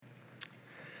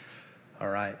All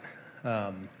right.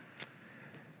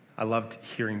 I loved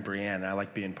hearing Brianne. I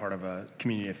like being part of a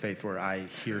community of faith where I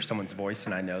hear someone's voice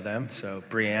and I know them. So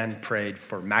Brianne prayed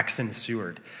for Max and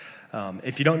Seward.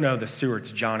 If you don't know the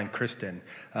Sewards, John and Kristen,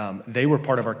 they were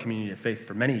part of our community of faith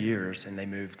for many years, and they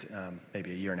moved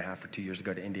maybe a year and a half or 2 years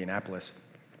ago to Indianapolis.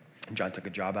 John took a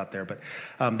job out there, but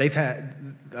they've had,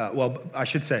 I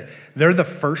should say, they're the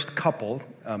first couple,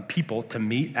 people to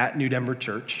meet at New Denver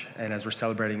Church, and as we're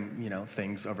celebrating,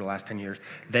 things over the last 10 years,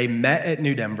 they met at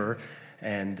New Denver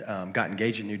and got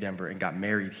engaged at New Denver and got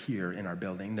married here in our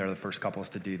building. They're the first couples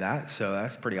to do that, so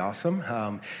that's pretty awesome.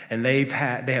 And they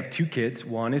have 2 kids.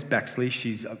 One is Bexley.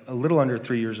 She's a little under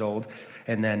 3 years old,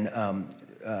 and then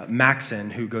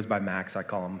Maxon, who goes by Max. I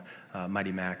call him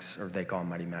Mighty Max, or they call him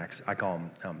Mighty Max. I call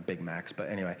him Big Max, but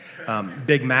anyway.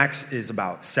 Big Max is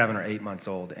about 7 or 8 months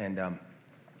old, and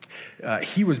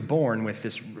he was born with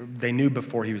this, they knew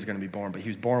before he was going to be born, but he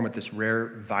was born with this rare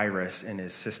virus in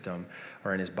his system,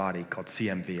 or in his body, called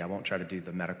CMV. I won't try to do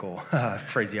the medical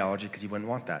phraseology because you wouldn't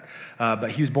want that.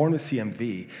 But he was born with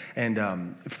CMV,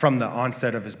 and from the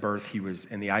onset of his birth, he was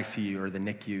in the ICU or the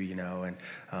NICU,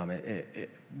 and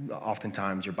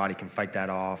oftentimes your body can fight that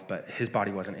off, but his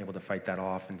body wasn't able to fight that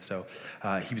off, and so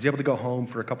he was able to go home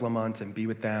for a couple of months and be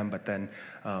with them, but then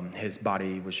his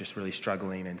body was just really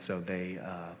struggling, and so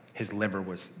his liver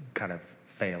was kind of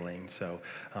failing. So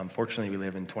fortunately, we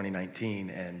live in 2019,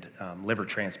 and liver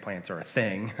transplants are a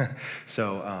thing.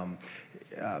 So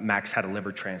Max had a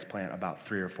liver transplant about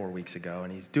 3 or 4 weeks ago,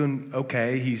 and he's doing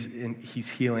okay. He's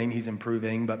healing, he's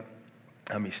improving, but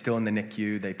he's still in the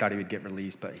NICU. They thought he would get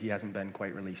released, but he hasn't been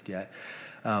quite released yet.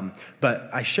 But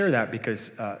I share that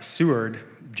because Seward,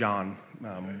 John,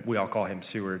 we all call him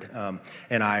Seward,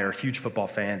 and I are huge football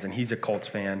fans, and he's a Colts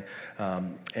fan.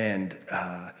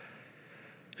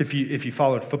 If you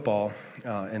followed football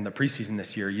in the preseason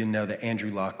this year, you know that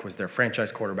Andrew Luck was their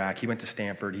franchise quarterback. He went to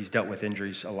Stanford. He's dealt with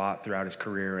injuries a lot throughout his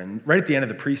career. And right at the end of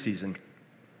the preseason,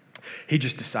 he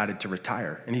just decided to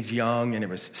retire. And he's young, and it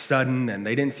was sudden, and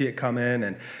they didn't see it coming.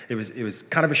 And it was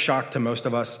kind of a shock to most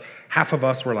of us. Half of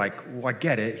us were like, well, I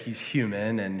get it. He's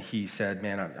human. And he said,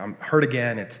 man, I'm hurt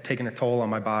again. It's taking a toll on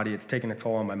my body. It's taking a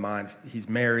toll on my mind. He's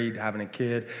married, having a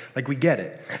kid. Like, we get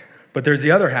it. But there's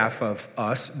the other half of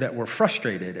us that were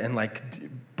frustrated and like,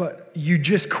 but you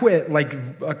just quit like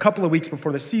a couple of weeks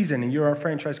before the season and you're our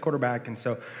franchise quarterback. And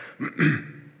so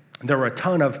there were a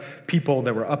ton of people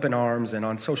that were up in arms and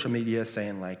on social media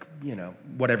saying like,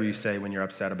 whatever you say when you're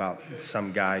upset about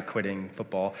some guy quitting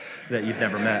football that you've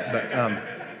never met.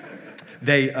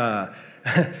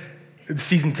 But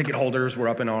season ticket holders were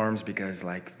up in arms because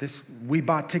we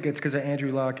bought tickets because of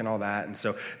Andrew Luck and all that. And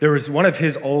so there was one of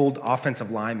his old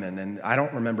offensive linemen, and I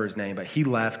don't remember his name, but he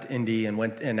left Indy and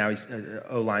now he's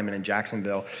O lineman in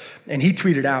Jacksonville. And he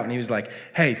tweeted out and he was like,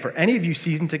 hey, for any of you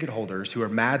season ticket holders who are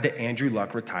mad that Andrew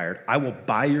Luck retired, I will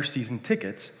buy your season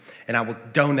tickets and I will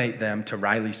donate them to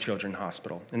Riley's Children's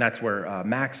Hospital. And that's where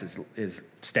Max is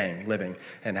staying, living,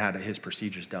 and had his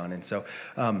procedures done. And so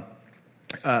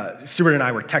Stuart and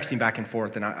I were texting back and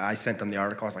forth, and I sent him the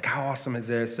article. I was like, how awesome is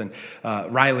this? And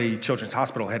Riley Children's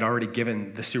Hospital had already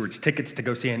given the Stewards tickets to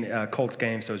go see a Colts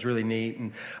game, so it was really neat.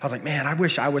 And I was like, man, I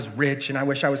wish I was rich, and I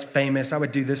wish I was famous. I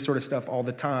would do this sort of stuff all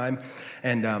the time.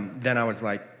 And then I was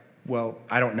like, well,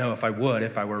 I don't know if I would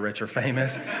if I were rich or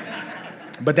famous.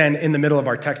 But then in the middle of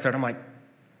our text thread, I'm like,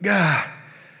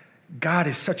 God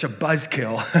is such a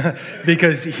buzzkill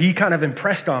because he kind of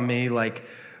impressed on me like,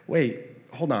 wait,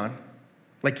 hold on.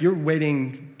 Like, you're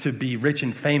waiting to be rich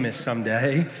and famous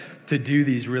someday to do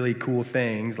these really cool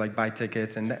things, like buy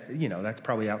tickets, and that's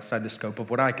probably outside the scope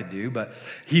of what I could do. But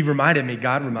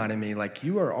God reminded me, like,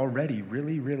 you are already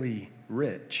really, really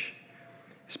rich,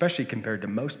 especially compared to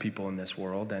most people in this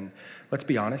world. And let's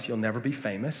be honest, you'll never be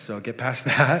famous, so get past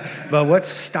that. But what's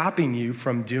stopping you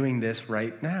from doing this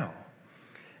right now?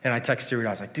 And I texted Stuart,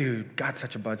 I was like, dude, God's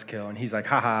such a buzzkill. And he's like,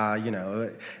 haha,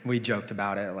 we joked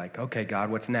about it, like, okay, God,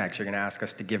 what's next? You're going to ask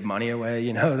us to give money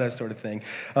away, that sort of thing.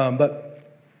 But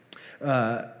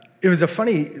it was a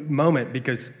funny moment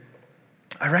because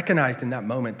I recognized in that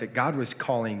moment that God was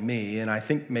calling me, and I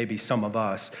think maybe some of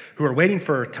us who are waiting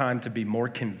for a time to be more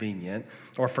convenient,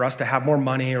 or for us to have more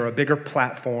money or a bigger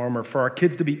platform, or for our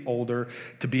kids to be older,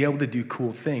 to be able to do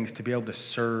cool things, to be able to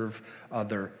serve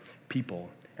other people.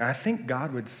 And I think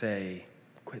God would say,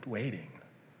 quit waiting.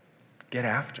 Get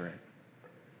after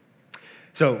it.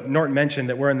 So Norton mentioned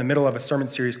that we're in the middle of a sermon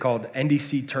series called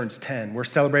NDC Turns 10. We're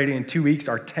celebrating in 2 weeks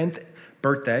our 10th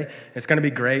birthday. It's going to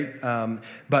be great.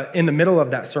 But in the middle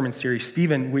of that sermon series,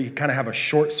 Stephen, we kind of have a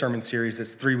short sermon series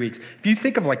that's 3 weeks. If you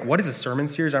think of like, what is a sermon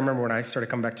series? I remember when I started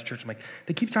coming back to church, I'm like,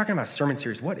 they keep talking about sermon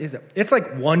series. What is it? It's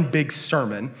like one big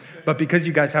sermon, but because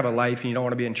you guys have a life and you don't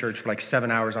want to be in church for like 7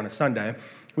 hours on a Sunday,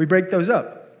 we break those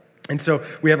up. And so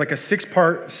we have like a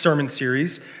 6-part sermon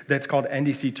series that's called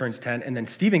NDC Turns 10. And then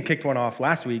Stephen kicked one off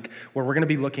last week where we're going to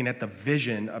be looking at the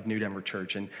vision of New Denver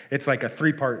Church. And it's like a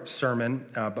 3-part sermon,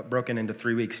 but broken into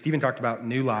 3 weeks. Stephen talked about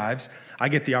new lives. I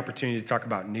get the opportunity to talk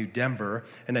about New Denver.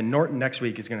 And then Norton next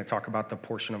week is going to talk about the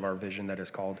portion of our vision that is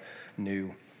called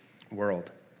New World.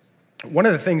 One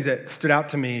of the things that stood out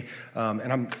to me,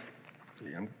 and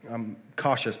I'm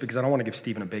cautious because I don't want to give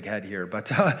Stephen a big head here,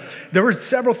 but there were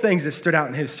several things that stood out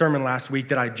in his sermon last week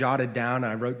that I jotted down and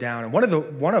I wrote down. And one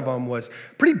of them was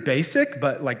pretty basic,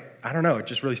 but like, I don't know, it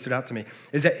just really stood out to me,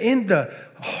 is that in the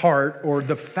heart or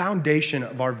the foundation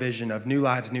of our vision of New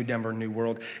Lives, New Denver, New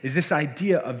World is this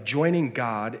idea of joining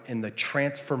God in the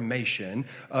transformation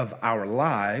of our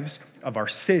lives, of our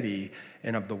city,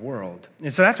 and of the world.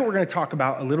 And so that's what we're going to talk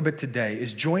about a little bit today,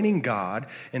 is joining God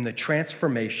in the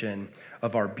transformation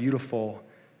of our beautiful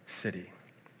city.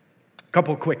 A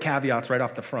couple of quick caveats right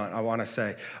off the front I want to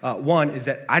say. One is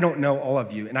that I don't know all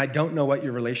of you, and I don't know what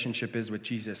your relationship is with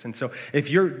Jesus. And so if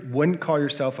you wouldn't call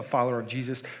yourself a follower of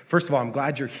Jesus, first of all, I'm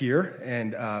glad you're here,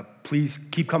 and please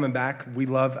keep coming back.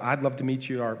 I'd love to meet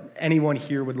you, or anyone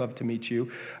here would love to meet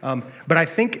you. But I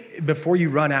think before you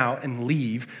run out and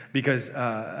leave, because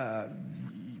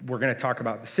we're going to talk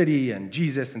about the city and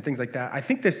Jesus and things like that, I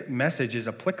think this message is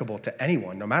applicable to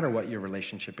anyone, no matter what your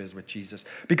relationship is with Jesus.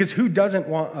 Because who doesn't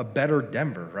want a better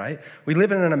Denver, right? We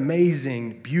live in an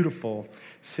amazing, beautiful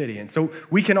city. And so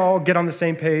we can all get on the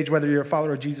same page, whether you're a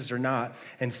follower of Jesus or not,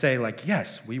 and say like,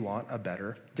 yes, we want a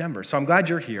better Denver. So I'm glad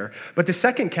you're here. But the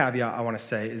second caveat I want to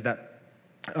say is that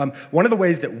one of the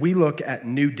ways that we look at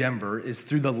New Denver is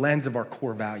through the lens of our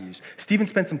core values. Stephen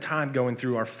spent some time going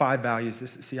through our 5 values.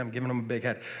 See, I'm giving him a big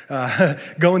head.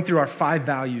 Going through our 5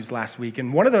 values last week,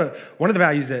 and one of the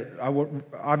values that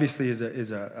obviously is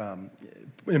a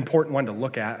important one to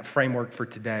look at, a framework for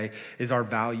today, is our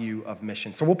value of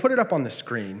mission. So we'll put it up on the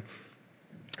screen.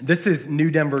 This is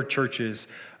New Denver Church's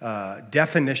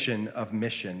definition of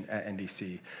mission at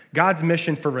NDC. God's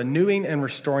mission for renewing and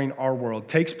restoring our world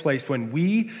takes place when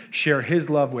we share his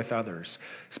love with others.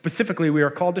 Specifically, we are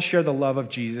called to share the love of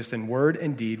Jesus in word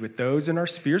and deed with those in our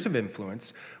spheres of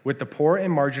influence, with the poor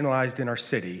and marginalized in our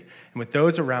city, and with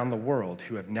those around the world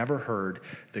who have never heard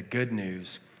the good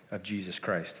news of Jesus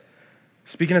Christ.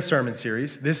 Speaking of sermon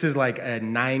series, this is like a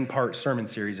 9-part sermon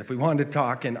series. If we wanted to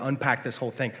talk and unpack this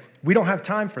whole thing, we don't have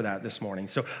time for that this morning.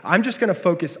 So I'm just going to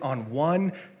focus on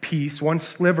one piece, one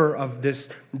sliver of this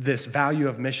value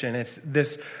of mission. It's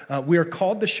this: we are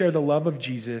called to share the love of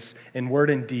Jesus in word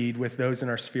and deed with those in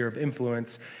our sphere of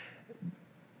influence,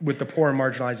 with the poor and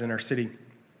marginalized in our city.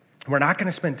 We're not going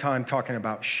to spend time talking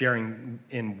about sharing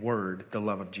in word the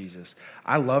love of Jesus.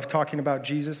 I love talking about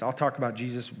Jesus. I'll talk about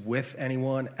Jesus with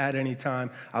anyone at any time.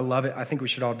 I love it. I think we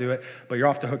should all do it. But you're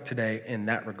off the hook today in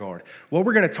that regard. What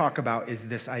we're going to talk about is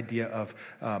this idea of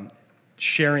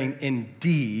sharing in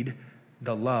deed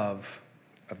the love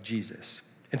of Jesus.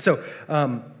 And so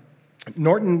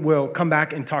Norton will come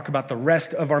back and talk about the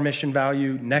rest of our mission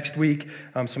value next week,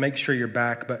 so make sure you're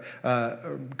back, but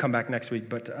come back next week.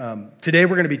 But today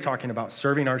we're going to be talking about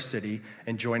serving our city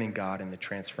and joining God in the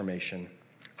transformation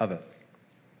of it.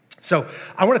 So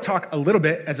I want to talk a little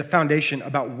bit as a foundation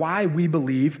about why we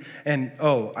believe, and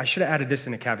I should have added this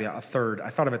in a caveat, a third.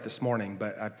 I thought of it this morning,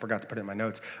 but I forgot to put it in my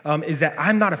notes, is that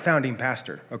I'm not a founding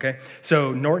pastor, okay?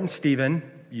 So Norton Stephen,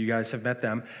 you guys have met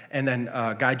them, and then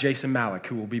guy Jason Malik,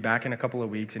 who will be back in a couple of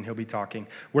weeks, and he'll be talking.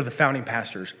 We're the founding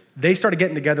pastors. They started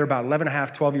getting together about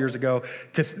 12 years ago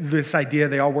to this idea.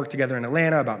 They all worked together in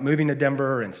Atlanta about moving to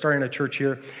Denver and starting a church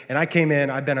here. And I came in.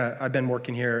 I've been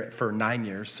working here for 9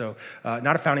 years, so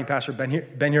not a founding pastor.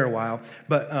 Been here a while,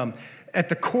 but at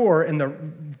the core and the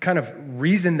kind of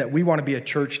reason that we want to be a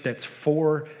church that's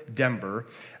for Denver,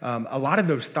 a lot of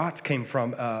those thoughts came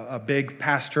from a big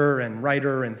pastor and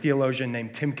writer and theologian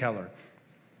named Tim Keller.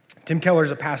 Tim Keller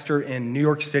is a pastor in New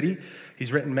York City.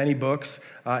 He's written many books,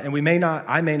 and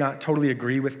I may not totally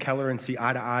agree with Keller and see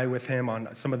eye to eye with him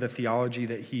on some of the theology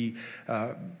that he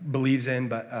believes in,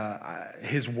 but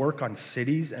his work on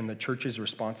cities and the church's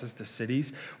responses to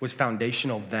cities was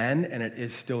foundational then, and it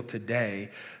is still today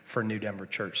for New Denver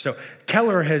Church. So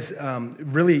Keller has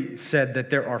really said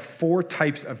that there are 4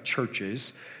 types of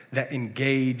churches that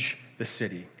engage the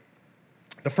city.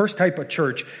 The first type of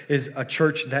church is a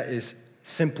church that is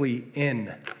simply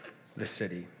in the the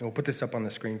city. And we'll put this up on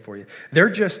the screen for you. They're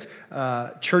just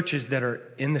churches that are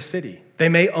in the city. They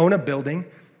may own a building.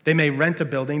 They may rent a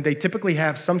building. They typically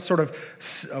have some sort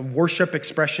of worship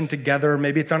expression together.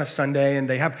 Maybe it's on a Sunday, and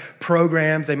they have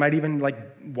programs. They might even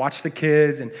watch the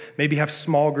kids and maybe have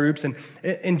small groups. And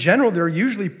in general, they're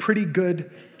usually pretty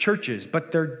good churches,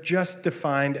 but they're just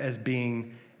defined as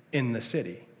being in the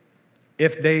city.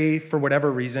 If they, for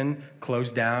whatever reason,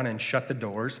 close down and shut the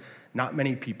doors, not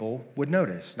many people would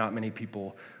notice. Not many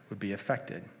people would be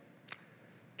affected.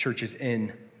 Churches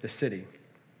in the city.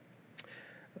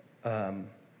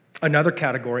 Another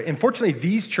category, unfortunately,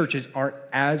 these churches aren't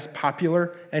as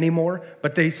popular anymore,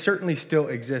 but they certainly still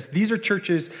exist. These are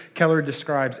churches Keller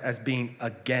describes as being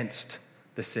against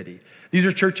the city. These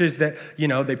are churches that,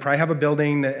 they probably have a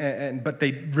building, but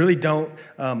they really don't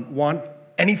want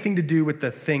anything to do with the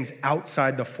things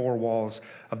outside the four walls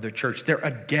of their church. They're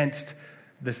against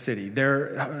the city.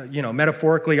 They're,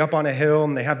 metaphorically up on a hill,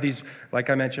 and they have these,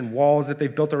 like I mentioned, walls that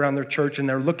they've built around their church, and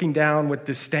they're looking down with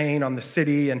disdain on the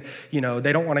city, and,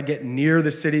 they don't want to get near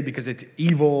the city because it's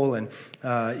evil, and,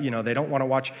 they don't want to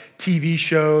watch TV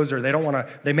shows, or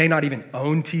they may not even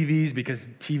own TVs because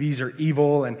TVs are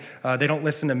evil, and they don't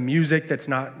listen to music that's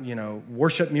not,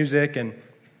 worship music, and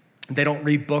they don't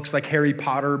read books like Harry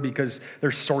Potter because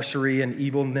there's sorcery and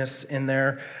evilness in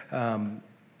there.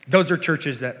 Those are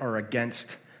churches that are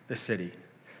against the city.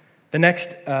 The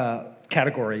next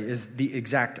category is the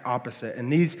exact opposite,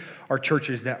 and these are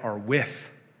churches that are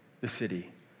with the city.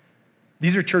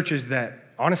 These are churches that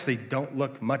honestly don't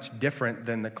look much different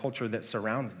than the culture that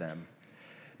surrounds them.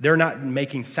 They're not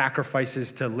making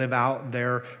sacrifices to live out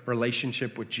their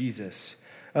relationship with Jesus.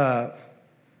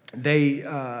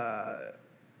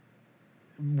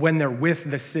 When they're with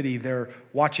the city, they're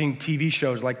watching TV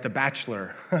shows like The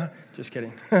Bachelor. Just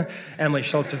kidding. Emily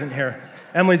Schultz isn't here.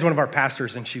 Emily's one of our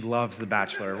pastors, and she loves The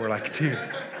Bachelor. We're like, dude,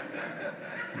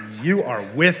 you are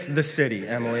with the city,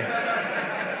 Emily.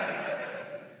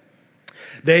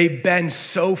 They bend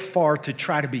so far to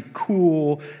try to be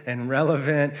cool and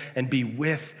relevant and be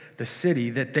with the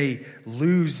city that they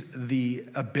lose the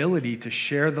ability to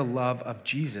share the love of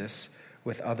Jesus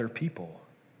with other people.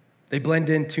 They blend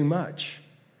in too much.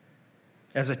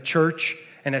 As a church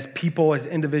and as people, as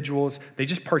individuals, they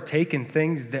just partake in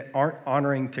things that aren't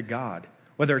honoring to God,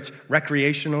 whether it's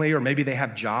recreationally or maybe they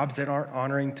have jobs that aren't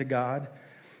honoring to God.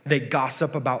 They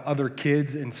gossip about other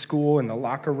kids in school, in the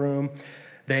locker room.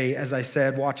 They, as I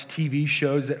said, watch TV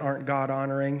shows that aren't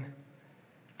God-honoring.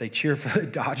 They cheer for the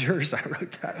Dodgers. I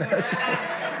wrote that.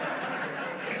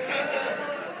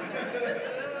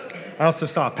 I also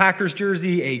saw a Packers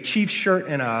jersey, a Chiefs shirt,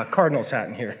 and a Cardinals hat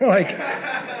in here.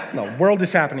 The world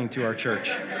is happening to our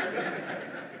church.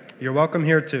 You're welcome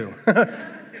here too.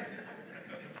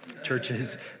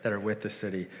 Churches that are with the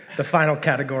city. The final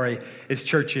category is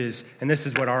churches, and this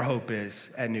is what our hope is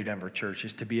at New Denver Church,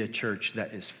 is to be a church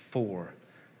that is for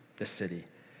the city.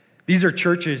 These are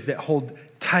churches that hold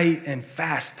tight and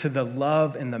fast to the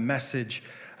love and the message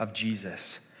of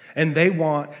Jesus. And they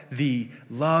want the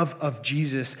love of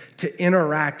Jesus to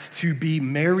interact, to be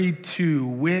married to,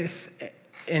 with,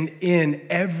 and in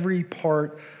every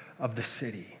part of the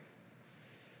city.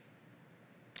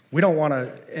 We don't want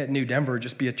to, at New Denver,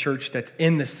 just be a church that's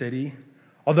in the city.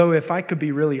 Although, if I could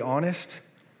be really honest,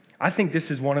 I think this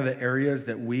is one of the areas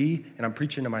that we, and I'm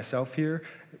preaching to myself here,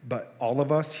 but all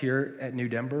of us here at New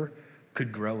Denver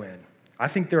could grow in. I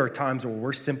think there are times where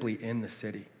we're simply in the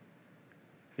city.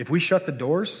 If we shut the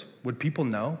doors, would people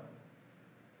know?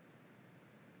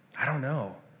 I don't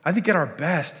know. I think at our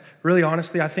best, really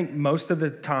honestly, I think most of the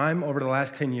time over the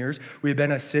last 10 years, we've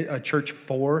been a church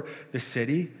for the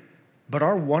city. But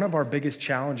one of our biggest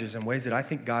challenges and ways that I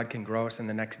think God can grow us in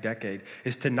the next decade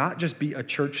is to not just be a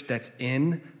church that's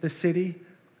in the city,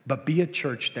 but be a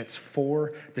church that's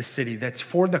for the city, that's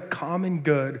for the common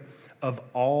good of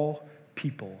all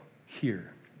people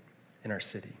here in our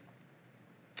city.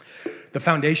 The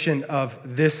foundation of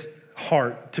this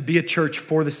heart to be a church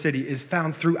for the city is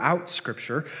found throughout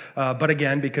Scripture. But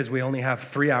again, because we only have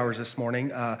 3 hours this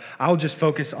morning, I'll just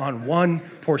focus on one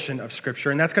portion of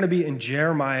Scripture, and that's going to be in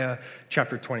Jeremiah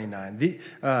chapter 29.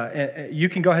 You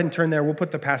can go ahead and turn there. We'll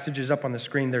put the passages up on the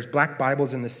screen. There's black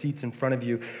Bibles in the seats in front of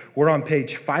you. We're on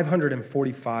page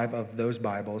 545 of those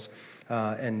Bibles.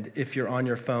 And if you're on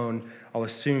your phone, I'll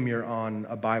assume you're on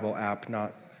a Bible app,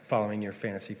 not following your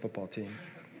fantasy football team.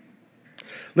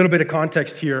 A little bit of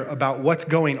context here about what's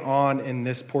going on in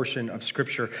this portion of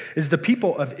Scripture is the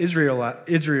people of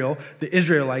Israel, the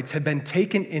Israelites, have been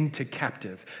taken into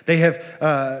captive. They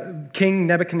have, King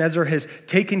Nebuchadnezzar has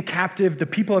taken captive the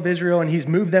people of Israel, and he's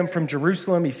moved them from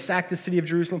Jerusalem. He's sacked the city of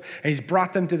Jerusalem, and he's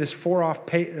brought them to this far-off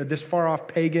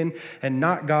pagan and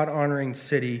not God-honoring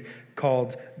city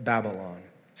called Babylon.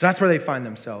 So that's where they find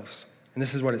themselves. And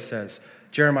this is what it says.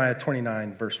 Jeremiah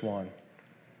 29, verse 1.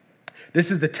 This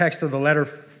is the text of the letter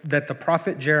that the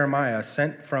prophet Jeremiah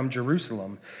sent from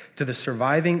Jerusalem to the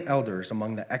surviving elders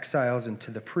among the exiles and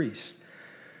to the priests,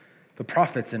 the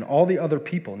prophets, and all the other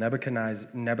people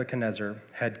Nebuchadnezzar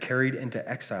had carried into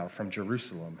exile from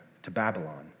Jerusalem to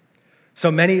Babylon. So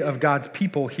many of God's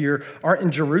people here aren't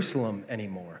in Jerusalem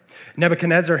anymore.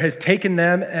 Nebuchadnezzar has taken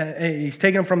them, he's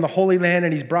taken them from the Holy Land,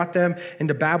 and he's brought them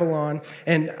into Babylon.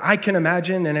 And I can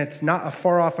imagine, and it's not a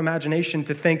far-off imagination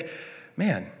to think,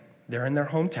 man, they're in their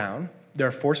hometown.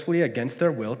 They're forcefully, against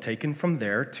their will, taken from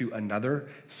there to another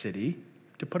city.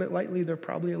 To put it lightly, they're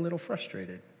probably a little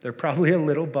frustrated. They're probably a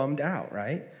little bummed out,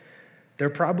 right? They're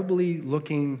probably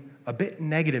looking a bit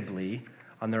negatively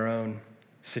on their own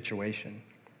situation.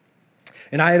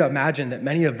 And I had imagined that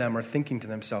many of them are thinking to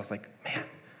themselves, like, man,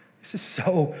 this is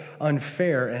so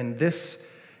unfair and this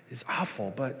is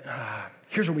awful, but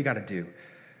here's what we got to do.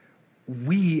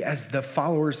 We, as the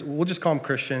followers, we'll just call them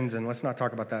Christians, and let's not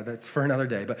talk about that. That's for another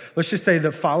day. But let's just say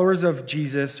the followers of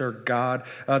Jesus or God,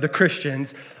 the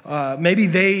Christians, maybe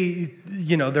they,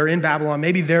 they're in Babylon.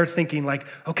 Maybe they're thinking like,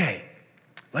 okay,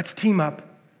 let's team up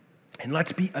and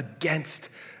let's be against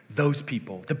those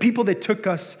people, the people that took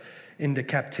us into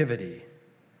captivity.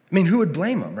 I mean, who would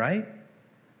blame them, right?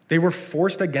 They were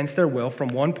forced against their will from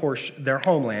one portion, their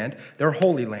homeland, their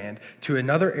holy land, to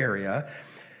another area.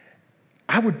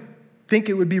 I would think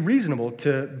it would be reasonable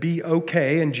to be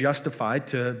okay and justified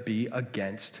to be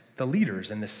against the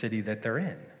leaders in the city that they're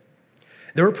in.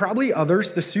 There were probably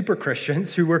others, the super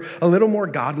Christians, who were a little more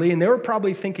godly, and they were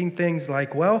probably thinking things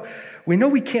like, well, we know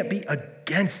we can't be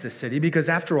against the city because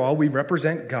after all, we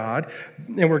represent God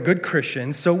and we're good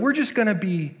Christians, so we're just going to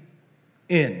be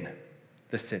in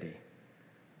the city.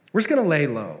 We're just going to lay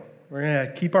low. We're going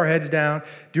to keep our heads down,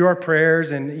 do our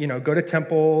prayers, and go to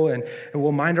temple, and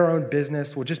we'll mind our own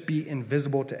business. We'll just be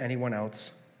invisible to anyone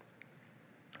else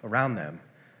around them.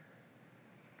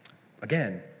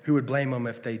 Again, who would blame them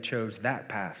if they chose that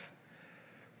path?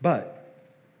 But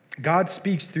God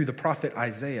speaks through the prophet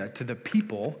Isaiah to the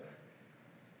people,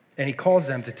 and he calls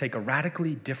them to take a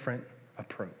radically different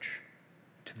approach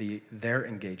to their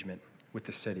engagement with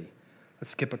the city. Let's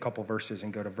skip a couple verses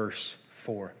and go to verse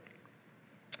 4.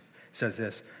 It says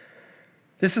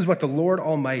this is what the Lord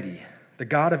Almighty, the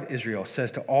God of Israel,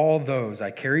 says to all those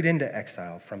I carried into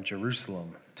exile from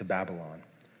Jerusalem to Babylon.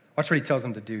 Watch what he tells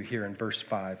them to do here in verse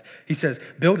 5. He says,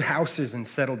 build houses and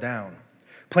settle down.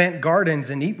 Plant gardens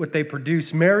and eat what they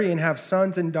produce. Marry and have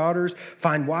sons and daughters.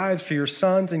 Find wives for your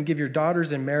sons and give your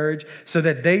daughters in marriage so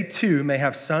that they too may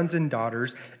have sons and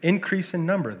daughters. Increase in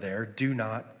number there. Do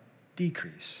not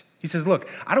decrease. He says, look,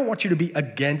 I don't want you to be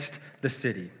against the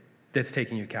city that's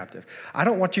taking you captive. I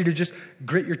don't want you to just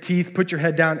grit your teeth, put your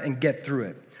head down, and get through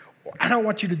it. I don't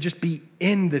want you to just be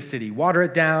in the city, water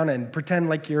it down, and pretend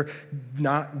like you're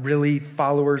not really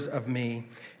followers of me.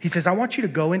 He says, I want you to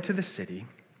go into the city,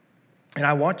 and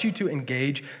I want you to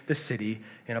engage the city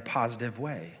in a positive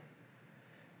way.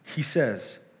 He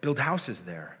says, build houses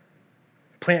there.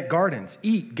 Plant gardens,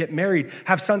 eat, get married,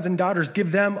 have sons and daughters,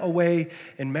 give them away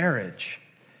in marriage.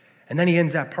 And then he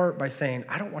ends that part by saying,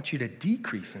 I don't want you to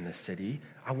decrease in this city.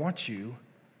 I want you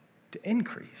to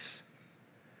increase.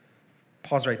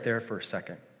 Pause right there for a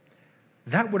second.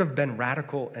 That would have been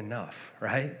radical enough,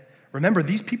 right? Remember,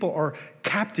 these people are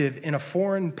captive in a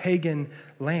foreign pagan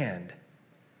land.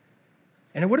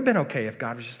 And it would have been okay if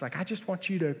God was just like, I just want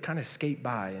you to kind of skate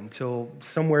by until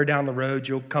somewhere down the road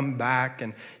you'll come back,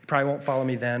 and you probably won't follow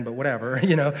me then, but whatever,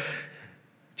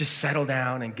 Just settle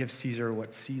down and give Caesar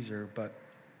what's Caesar. But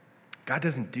God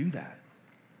doesn't do that.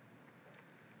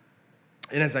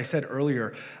 And as I said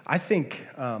earlier, I think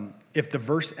if the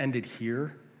verse ended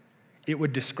here, it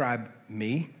would describe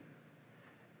me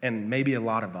and maybe a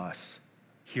lot of us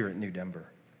here at New Denver.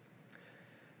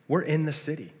 We're in the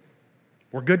city.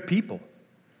 We're good people.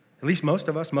 At least most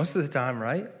of us, most of the time,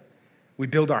 right? We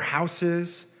build our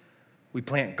houses. We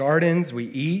plant gardens. We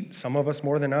eat, some of us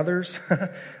more than others.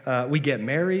 We get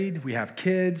married. We have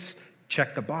kids.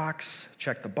 Check the box,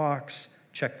 check the box,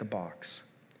 check the box.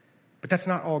 But that's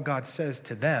not all God says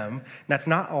to them. That's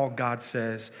not all God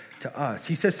says to us.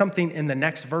 He says something in the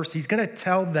next verse. He's going to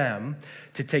tell them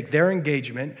to take their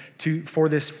engagement for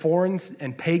this foreign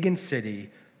and pagan city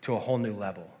to a whole new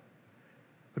level.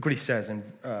 Look what he says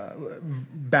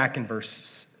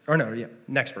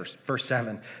next verse, verse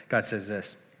 7. God says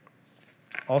this.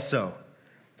 Also,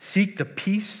 seek the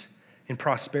peace and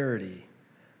prosperity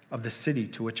of the city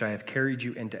to which I have carried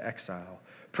you into exile.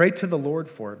 Pray to the Lord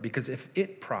for it, because if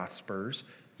it prospers,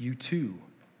 you too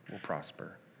will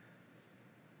prosper.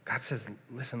 God says,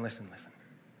 listen.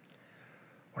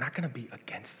 We're not going to be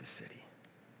against the city.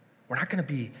 We're not going to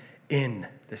be in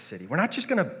the city. We're not just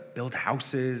going to build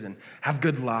houses and have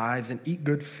good lives and eat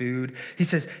good food. He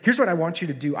says, here's what I want you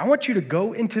to do. I want you to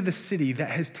go into the city that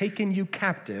has taken you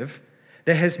captive,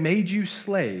 that has made you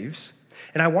slaves,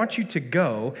 and I want you to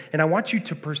go, and I want you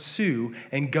to pursue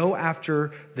and go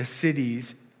after the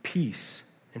city's peace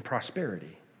and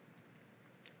prosperity.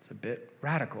 It's a bit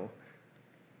radical.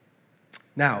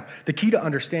 Now, the key to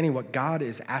understanding what God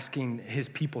is asking his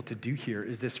people to do here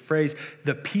is this phrase,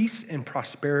 the peace and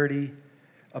prosperity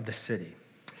of the city.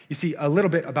 You see, a little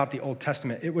bit about the Old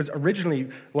Testament. It was originally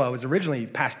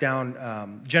passed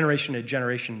down generation to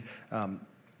generation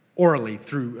orally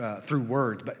through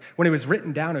words. But when it was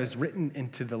written down, it was written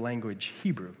into the language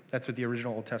Hebrew. That's what the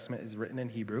original Old Testament is written in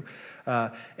Hebrew.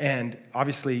 And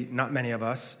obviously, not many of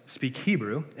us speak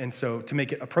Hebrew. And so to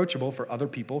make it approachable for other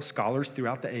people, scholars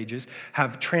throughout the ages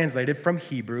have translated from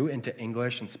Hebrew into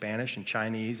English and Spanish and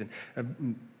Chinese and a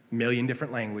million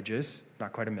different languages.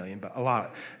 Not quite a million, but a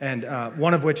lot. And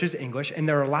one of which is English. And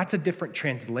there are lots of different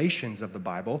translations of the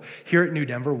Bible. Here at New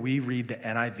Denver, we read the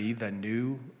NIV, the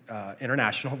New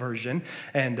International Version.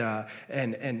 And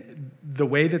the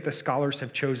way that the scholars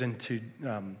have chosen to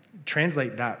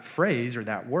translate that phrase or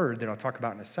that word that I'll talk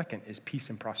about in a second is peace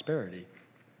and prosperity.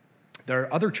 There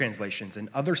are other translations and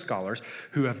other scholars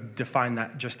who have defined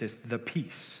that just as the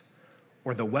peace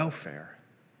or the welfare.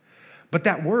 But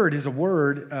that word is a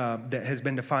word that has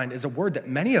been defined as a word that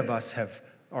many of us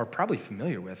are probably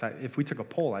familiar with. If we took a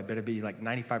poll, I bet it'd be like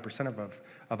 95%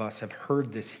 of us have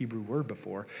heard this Hebrew word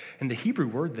before. And the Hebrew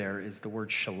word there is the word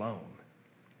shalom.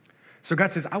 So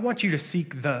God says, I want you to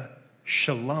seek the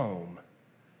shalom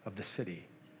of the city.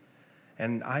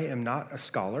 And I am not a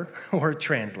scholar or a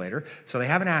translator, so they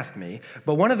haven't asked me.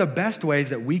 But one of the best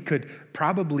ways that we could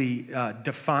probably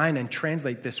define and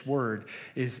translate this word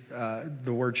is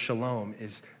the word shalom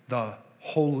is the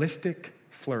holistic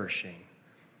flourishing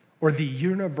or the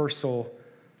universal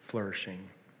flourishing.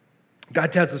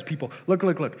 God tells his people,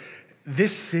 look,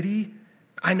 this city,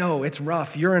 I know it's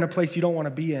rough. You're in a place you don't want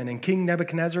to be in. And King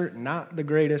Nebuchadnezzar, not the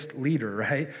greatest leader,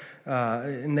 right?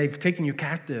 And they've taken you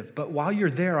captive. But while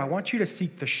you're there, I want you to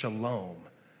seek the shalom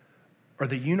or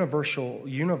the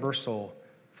universal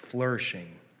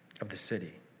flourishing of the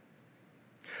city.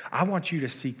 I want you to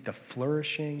seek the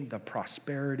flourishing, the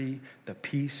prosperity, the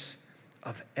peace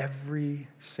of every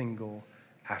single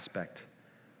aspect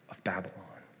of Babylon.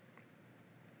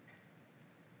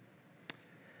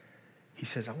 He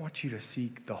says, I want you to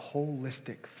seek the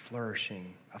holistic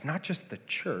flourishing of not just the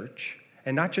church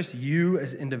and not just you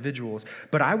as individuals,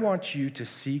 but I want you to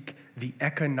seek the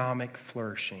economic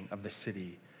flourishing of the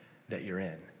city that you're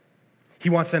in. He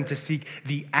wants them to seek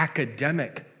the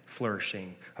academic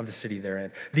flourishing of the city they're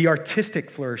in, the artistic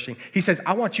flourishing. He says,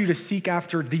 I want you to seek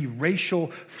after the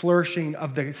racial flourishing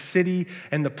of the city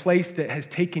and the place that has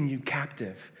taken you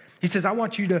captive. He says, I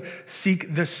want you to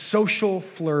seek the social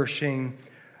flourishing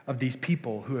of these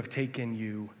people who have taken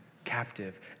you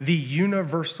captive, the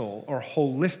universal or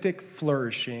holistic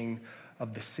flourishing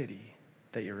of the city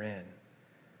that you're in.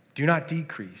 Do not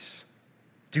decrease.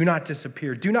 Do not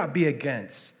disappear. Do not be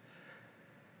against.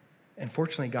 And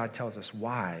fortunately, God tells us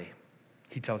why.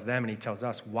 He tells them and he tells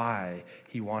us why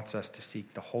he wants us to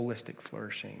seek the holistic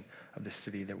flourishing of the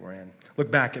city that we're in.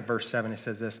 Look back at verse 7. It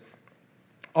says this.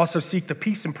 Also seek the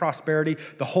peace and prosperity,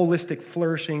 the holistic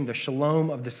flourishing, the shalom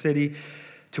of the city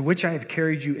to which I have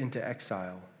carried you into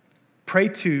exile. Pray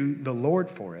to the Lord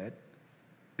for it,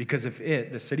 because if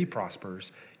it, the city,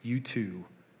 prospers, you too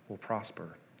will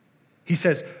prosper. He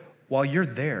says, while you're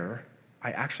there,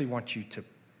 I actually want you to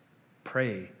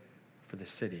pray for the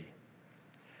city.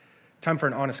 Time for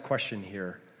an honest question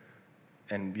here,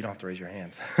 and you don't have to raise your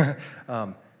hands.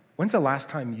 When's the last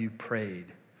time you prayed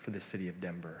for the city of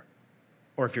Denver?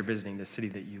 Or if you're visiting the city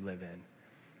that you live in?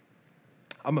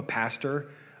 I'm a pastor.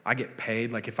 I get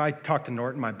paid. Like if I talked to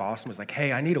Norton, my boss, and was like,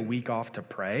 hey, I need a week off to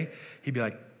pray, he'd be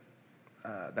like,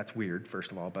 that's weird,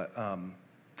 first of all, but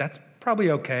that's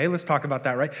probably okay. Let's talk about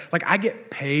that, right? Like I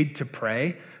get paid to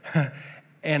pray.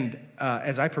 And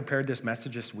as I prepared this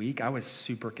message this week, I was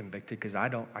super convicted because I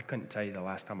couldn't tell you the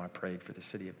last time I prayed for the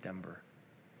city of Denver.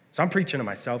 So I'm preaching to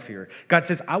myself here. God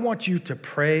says, I want you to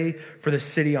pray for the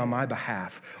city on my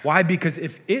behalf. Why? Because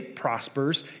if it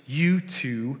prospers, you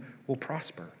too will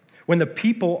prosper. When the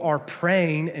people are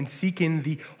praying and seeking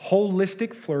the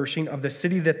holistic flourishing of the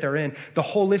city that they're in, the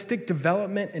holistic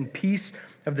development and peace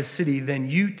of the city, then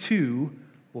you too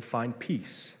will find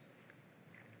peace.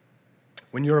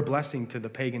 When you're a blessing to the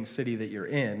pagan city that you're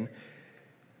in,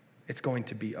 it's going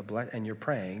to be and you're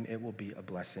praying, it will be a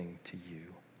blessing to you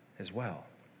as well.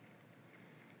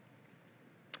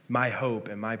 My hope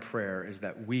and my prayer is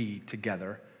that we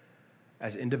together,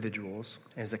 as individuals,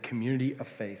 as a community of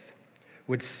faith,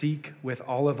 would seek with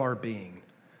all of our being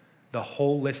the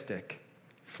holistic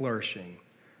flourishing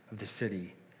of the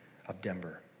city of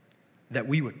Denver. That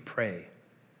we would pray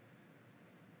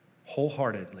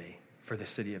wholeheartedly for the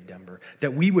city of Denver.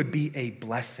 That we would be a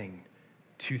blessing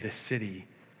to the city,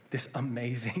 this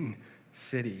amazing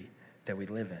city that we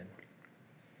live in.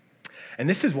 And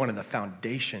this is one of the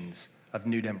foundations of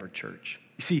New Denver Church.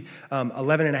 You see,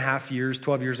 11 and a half years,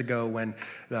 12 years ago, when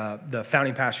the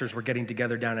founding pastors were getting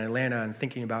together down in Atlanta and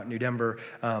thinking about New Denver,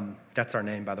 that's our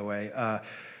name, by the way,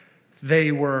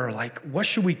 they were like, what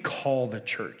should we call the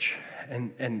church?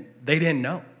 And they didn't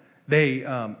know.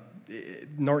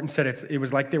 Norton said it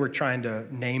was like they were trying to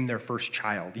name their first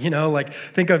child. You know, like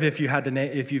think of if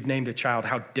you've named a child,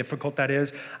 how difficult that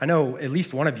is. I know at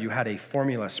least one of you had a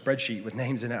formula spreadsheet with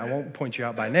names in it. I won't point you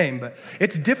out by name, but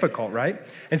it's difficult, right?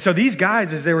 And so these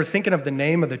guys, as they were thinking of the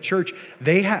name of the church,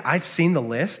 I've seen the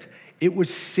list. It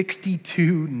was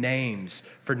 62 names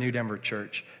for New Denver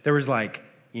Church. There was like,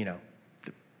 the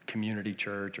community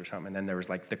church or something, and then there was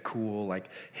like the cool, like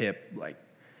hip, like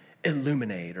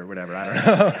Illuminate or whatever, I don't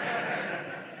know.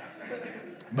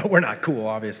 But we're not cool,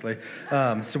 obviously.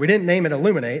 So we didn't name it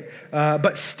Illuminate.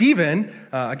 But Stephen,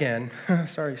 again,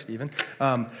 sorry, Stephen,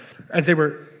 as they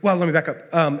were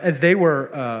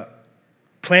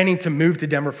planning to move to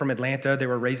Denver from Atlanta, they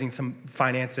were raising some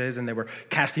finances and they were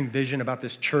casting vision about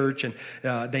this church, and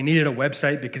they needed a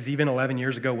website because even 11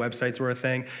 years ago, websites were a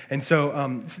thing. And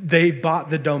so they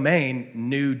bought the domain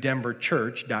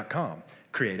newdenverchurch.com.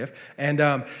 Creative.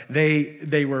 And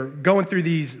they were going through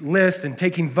these lists and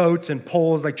taking votes and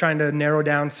polls, like trying to narrow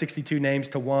down 62 names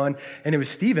to one. And it was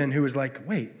Stephen who was like,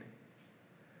 wait,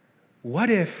 what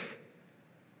if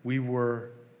we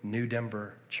were New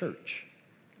Denver Church?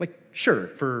 Like, sure,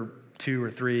 for 2 or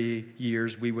 3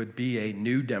 years we would be a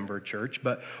New Denver Church,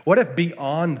 but what if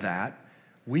beyond that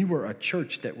we were a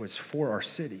church that was for our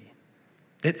city,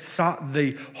 that sought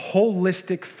the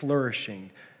holistic flourishing,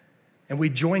 and we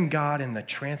join God in the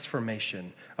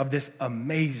transformation of this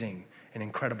amazing and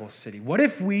incredible city? What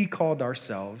if we called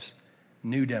ourselves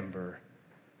New Denver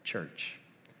Church?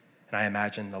 And I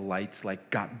imagine the lights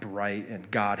got bright and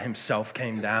God himself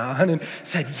came down and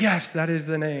said, yes, that is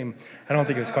the name. I don't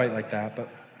think it was quite like that, but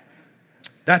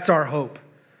that's our hope,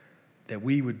 that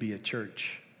we would be a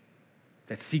church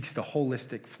that seeks the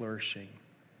holistic flourishing,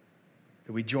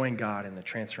 that we join God in the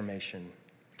transformation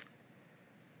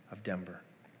of Denver.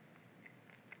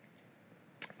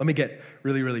 Let me get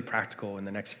really, really practical in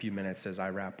the next few minutes as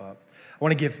I wrap up. I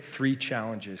want to give 3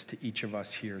 challenges to each of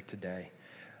us here today.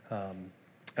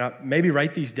 Maybe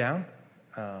write these down.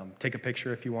 Take a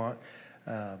picture if you want.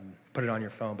 Put it on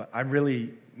your phone. But I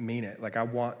really mean it. I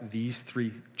want these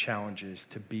 3 challenges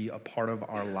to be a part of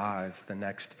our lives the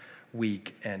next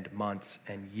week and months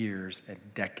and years and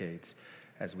decades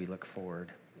as we look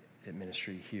forward at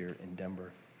ministry here in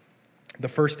Denver. The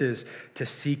first is to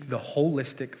seek the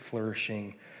holistic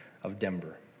flourishing of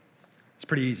Denver. It's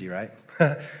pretty easy, right?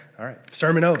 All right,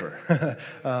 sermon over.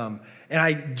 And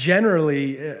I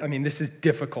generally, this is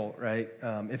difficult, right?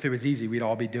 If it was easy, we'd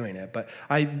all be doing it. But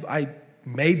I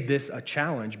made this a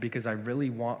challenge because I really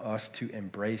want us to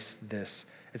embrace this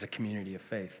as a community of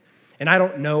faith. And I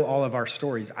don't know all of our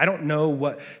stories. I don't know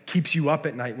what keeps you up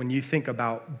at night when you think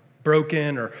about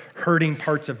broken or hurting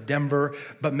parts of Denver,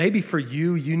 but maybe for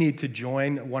you, you need to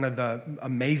join one of the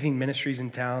amazing ministries in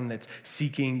town that's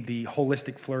seeking the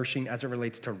holistic flourishing as it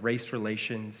relates to race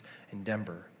relations in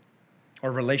Denver,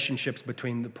 or relationships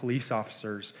between the police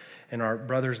officers and our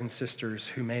brothers and sisters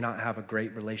who may not have a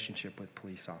great relationship with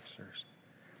police officers.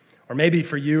 Or maybe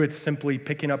for you, it's simply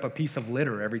picking up a piece of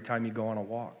litter every time you go on a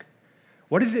walk.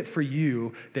 What is it for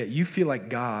you that you feel like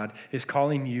God is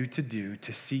calling you to do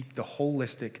to seek the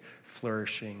holistic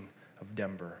flourishing of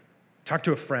Denver? Talk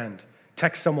to a friend.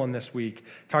 Text someone this week.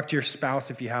 Talk to your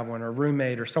spouse if you have one, or a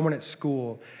roommate, or someone at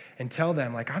school, and tell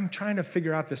them, I'm trying to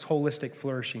figure out this holistic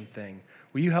flourishing thing.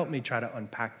 Will you help me try to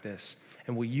unpack this?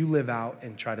 And will you live out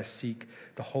and try to seek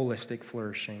the holistic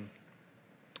flourishing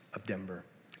of Denver?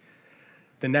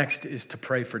 The next is to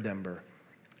pray for Denver.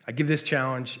 I give this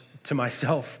challenge to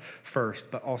myself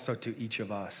first, but also to each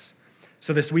of us.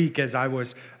 So this week, as I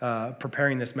was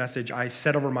preparing this message, I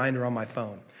set a reminder on my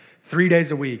phone 3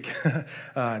 days a week,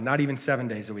 not even 7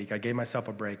 days a week. I gave myself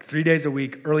a break. 3 days a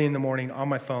week, early in the morning, on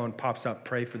my phone, pops up,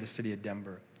 pray for the city of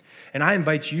Denver. And I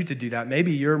invite you to do that.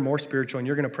 Maybe you're more spiritual and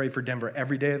you're going to pray for Denver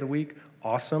every day of the week.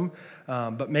 Awesome.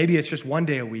 But maybe it's just 1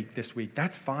 day a week this week.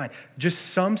 That's fine. Just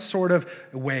some sort of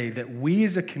way that we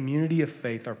as a community of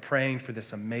faith are praying for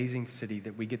this amazing city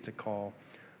that we get to call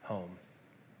home.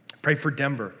 Pray for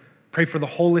Denver. Pray for the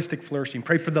holistic flourishing.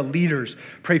 Pray for the leaders.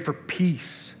 Pray for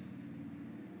peace.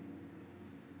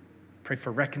 Pray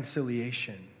for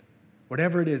reconciliation.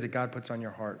 Whatever it is that God puts on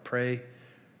your heart, pray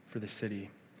for the city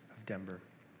of Denver.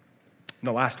 And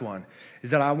the last one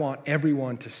is that I want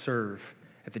everyone to serve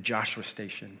at the Joshua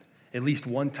Station at least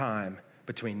one time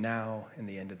between now and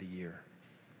the end of the year.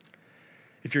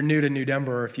 If you're new to New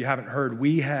Denver, or if you haven't heard,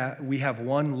 we have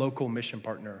one local mission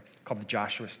partner called the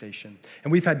Joshua Station.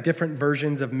 And we've had different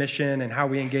versions of mission and how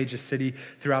we engage the city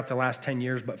throughout the last 10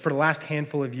 years. But for the last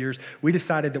handful of years, we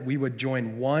decided that we would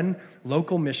join one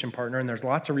local mission partner. And there's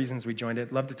lots of reasons we joined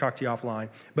it. Love to talk to you offline.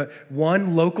 But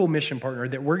one local mission partner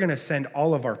that we're going to send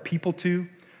all of our people to,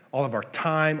 all of our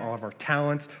time, all of our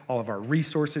talents, all of our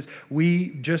resources. We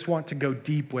just want to go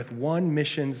deep with one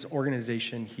missions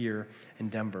organization here in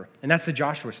Denver, and that's the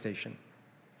Joshua Station.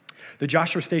 The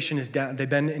Joshua Station is down, they've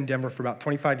been in Denver for about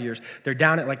 25 years. They're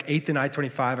down at like 8th and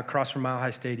I-25 across from Mile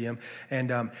High Stadium,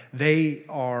 and they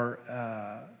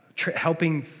are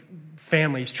helping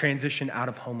families transition out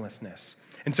of homelessness.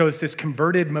 And so it's this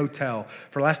converted motel.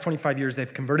 For the last 25 years,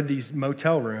 they've converted these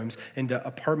motel rooms into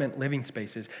apartment living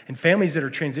spaces. And families that are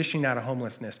transitioning out of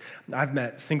homelessness. I've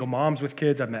met single moms with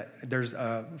kids. There's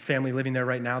a family living there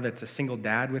right now that's a single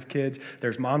dad with kids.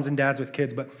 There's moms and dads with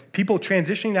kids. But people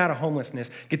transitioning out of homelessness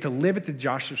get to live at the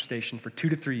Joshua Station for 2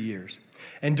 to 3 years.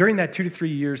 And during that 2 to 3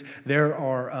 years, there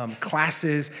are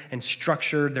classes and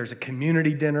structure. There's a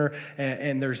community dinner,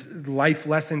 and there's life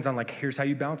lessons on like, here's how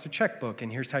you balance a checkbook,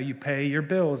 and here's how you pay your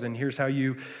bills, and here's how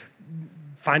you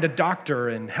find a doctor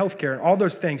and healthcare and all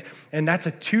those things. And that's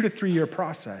a 2 to 3 year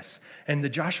process. And the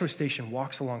Joshua Station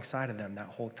walks alongside of them that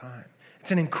whole time.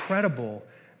 It's an incredible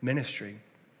ministry.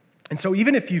 And so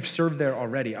even if you've served there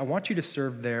already, I want you to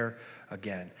serve there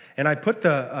again. And I put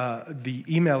the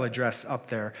email address up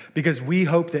there because we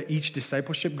hope that each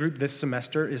discipleship group this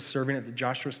semester is serving at the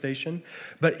Joshua Station.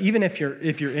 But even if you're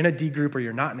in a D group or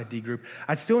you're not in a D group,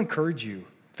 I'd still encourage you,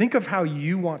 think of how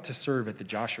you want to serve at the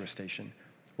Joshua Station.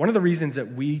 One of the reasons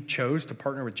that we chose to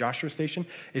partner with Joshua Station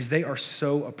is they are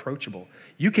so approachable.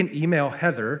 You can email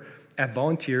Heather at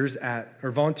volunteer at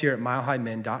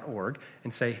milehighmin.org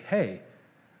and say, hey,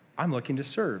 I'm looking to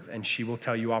serve, and she will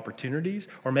tell you opportunities.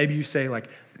 Or maybe you say, like,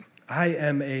 I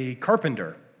am a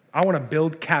carpenter. I want to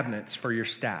build cabinets for your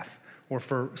staff or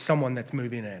for someone that's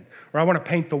moving in. Or I want to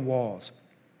paint the walls.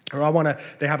 Or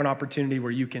they have an opportunity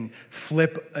where you can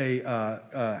flip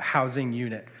a housing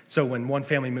unit. So when one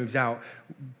family moves out,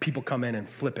 people come in and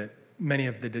flip it. Many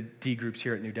of the D groups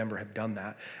here at New Denver have done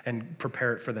that and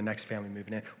prepare it for the next family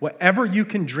moving in. Whatever you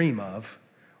can dream of,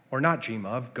 or not dream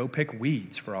of, go pick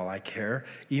weeds for all I care.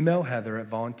 Email Heather at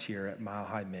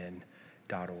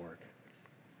volunteer@milehighmin.org.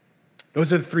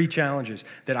 Those are the 3 challenges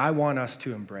that I want us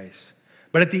to embrace.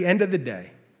 But at the end of the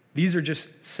day, these are just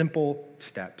simple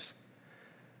steps.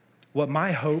 What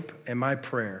my hope and my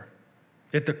prayer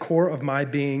at the core of my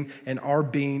being and our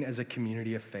being as a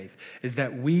community of faith is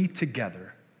that we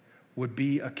together would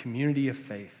be a community of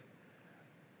faith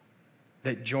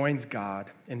that joins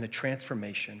God in the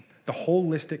transformation, the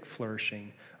holistic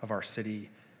flourishing of our city,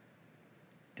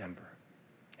 Denver.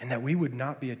 And that we would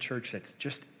not be a church that's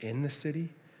just in the city,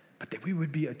 but that we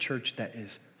would be a church that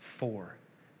is for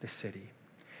the city.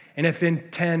 And if in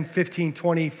 10, 15,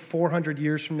 20, 400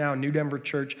 years from now, New Denver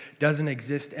Church doesn't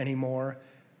exist anymore,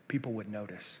 people would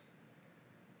notice.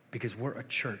 Because we're a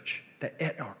church that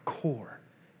at our core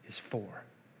is for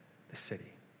the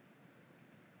city.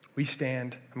 We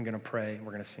stand, I'm going to pray, and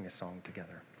we're going to sing a song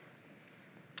together.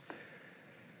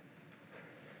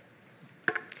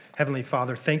 Heavenly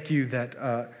Father, thank you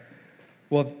that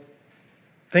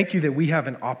we have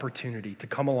an opportunity to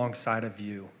come alongside of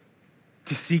you,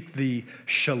 to seek the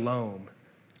shalom,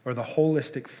 or the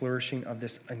holistic flourishing of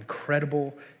this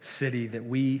incredible city that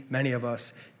many of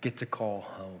us, get to call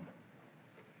home.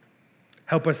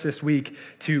 Help us this week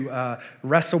to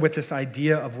wrestle with this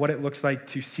idea of what it looks like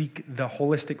to seek the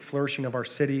holistic flourishing of our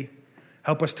city.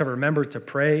 Help us to remember to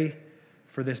pray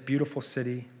for this beautiful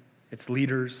city, its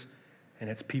leaders, and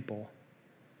its people.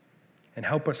 And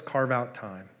help us carve out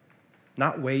time.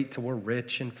 Not wait till we're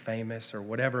rich and famous or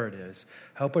whatever it is.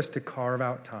 Help us to carve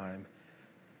out time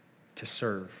to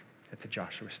serve at the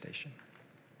Joshua Station.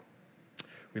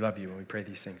 We love you and we pray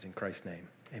these things in Christ's name.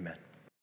 Amen.